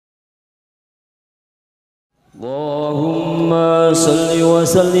Allahumma salli wa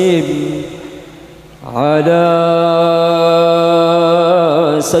sallim ala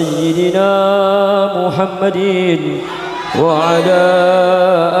sayyidina Muhammadin wa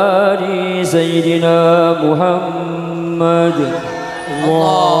ala ali sayyidina Muhammad.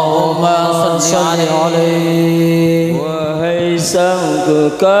 Allahumma salli alaihi. Wahai sang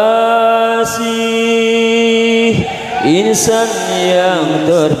kekasih, insan yang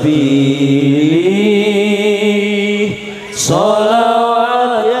terpilih,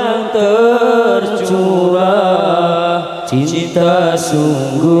 sholawat yang tercurah, cinta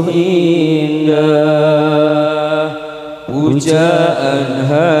sungguh indah, pujaan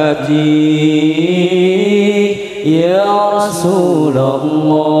hati ya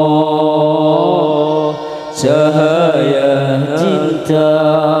Rasulullah, cahaya cinta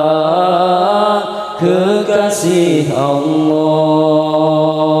kekasih Allah,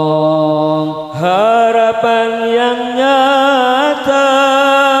 harapan yang nyata,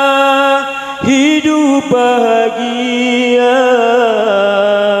 hidup bahagia,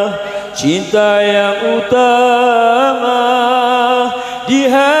 cinta yang utama di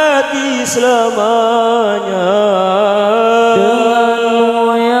hati selamanya.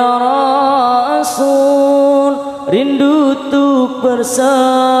 Denganmu ya Rasul, rindu untuk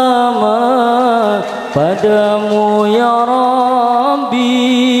bersama, padamu ya Rabbi,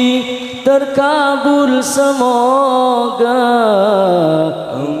 terkabul semoga.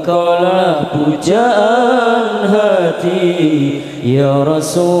 Engkaulah pujaan hati ya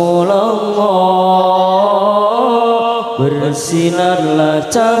Rasulullah, bersinarlah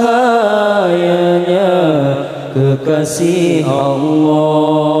cahayanya kekasih Allah.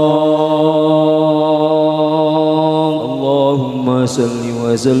 Allahumma salli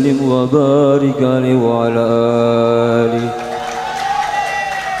wa sallim wa barik alaihi wa ala alihi.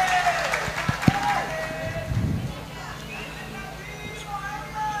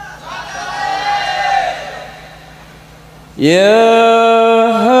 Ya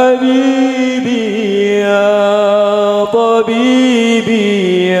Habibi ya Tabibi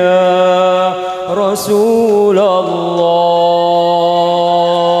ya Rasulullah,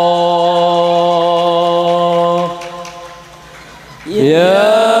 ya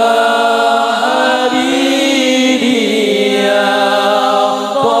Habibi ya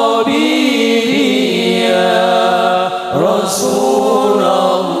Tabibi ya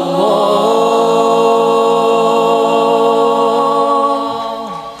Rasulullah,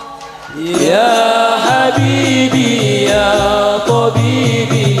 ya Habibi ya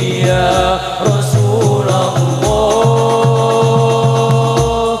Tabibi ya Rasulullah,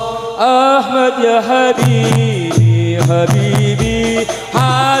 Ahmad ya Habibi, Habibi,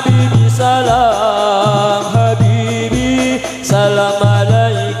 Habibi salam, Habibi salam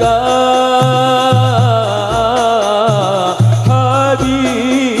alaika,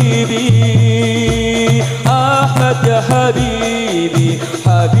 Habibi, Ahmad ya Habibi,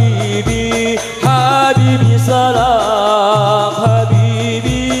 Habibi, Habibi salam,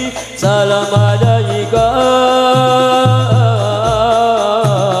 Habibi salam alaika,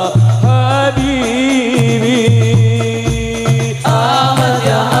 Habibi.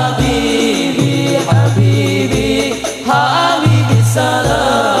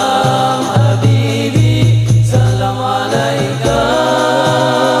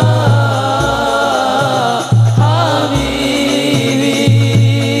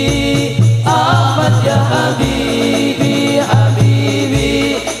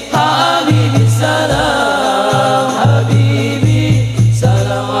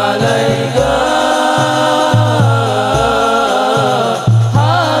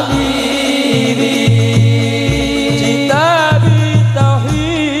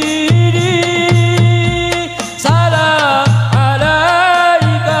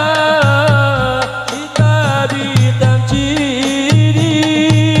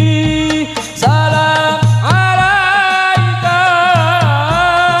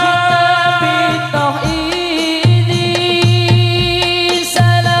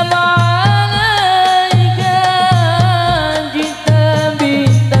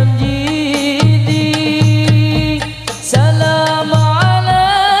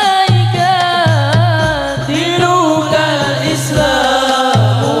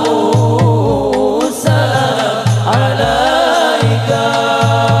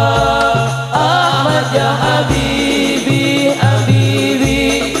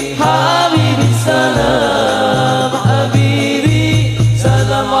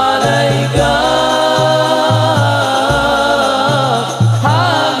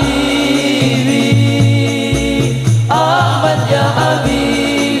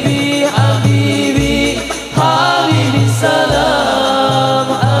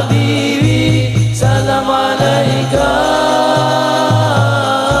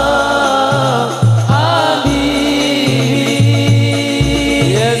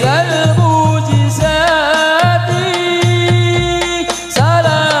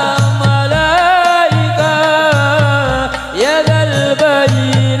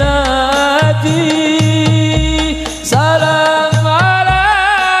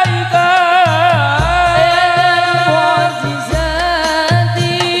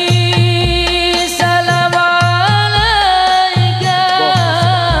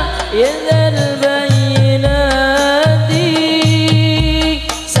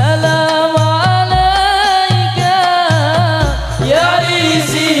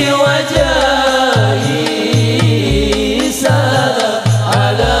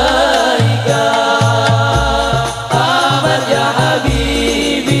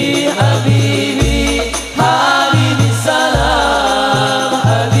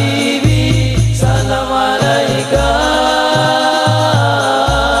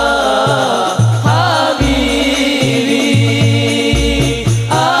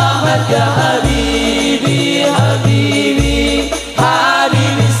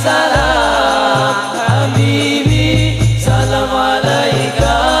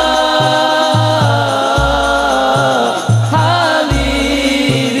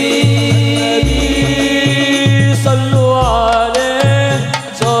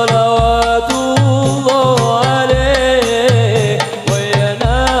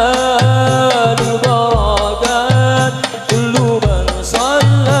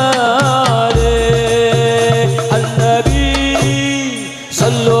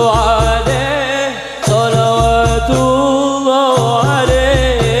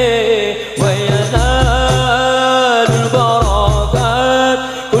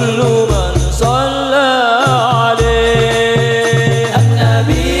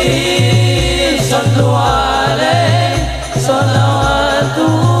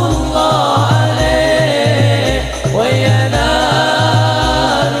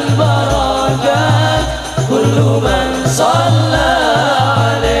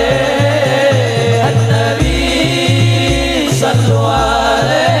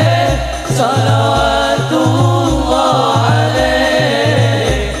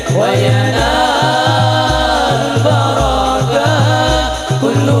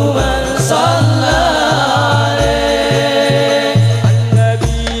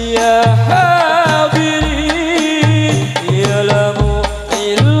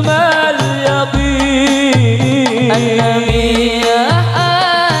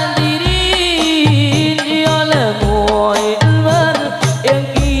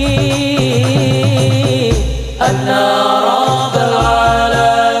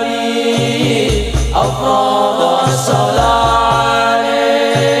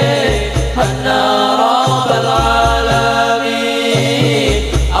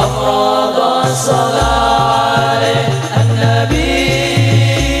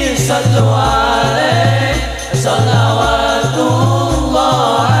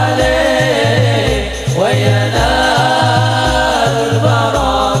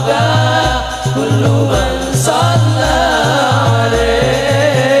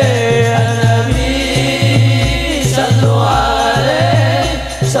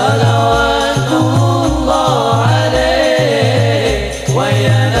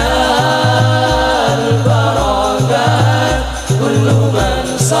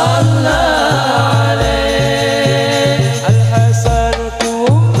 صلى عليه الحسن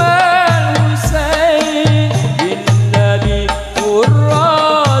ثم الحسين بالنبي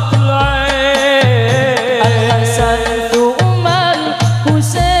قرة العين الحسن ثم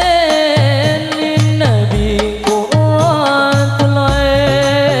الحسين للنبي قرة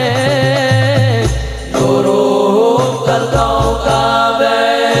العين نورهم كالكوكب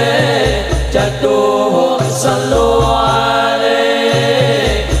جدهم صلوا عليه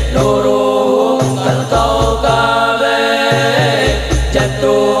نورهم كالكوكب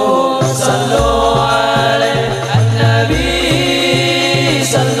جدهم صلوا عليه النبي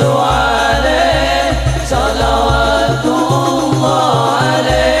صلوا عليه صلوات الله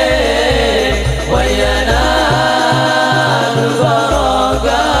عليه وينال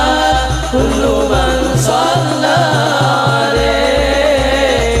البركات كل من صلى عليه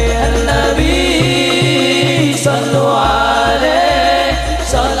النبي صلوا عليه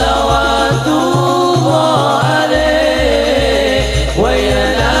صلوات الله عليه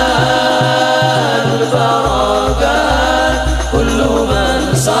وينال البركات كل من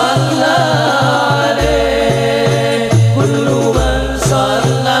صلى عليه كل من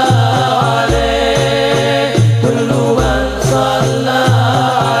صلى عليه كل من صلى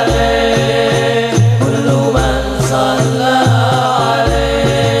عليه كل من صلى عليه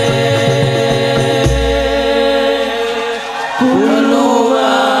كل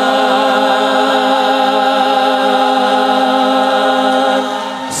من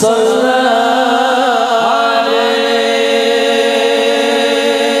صلى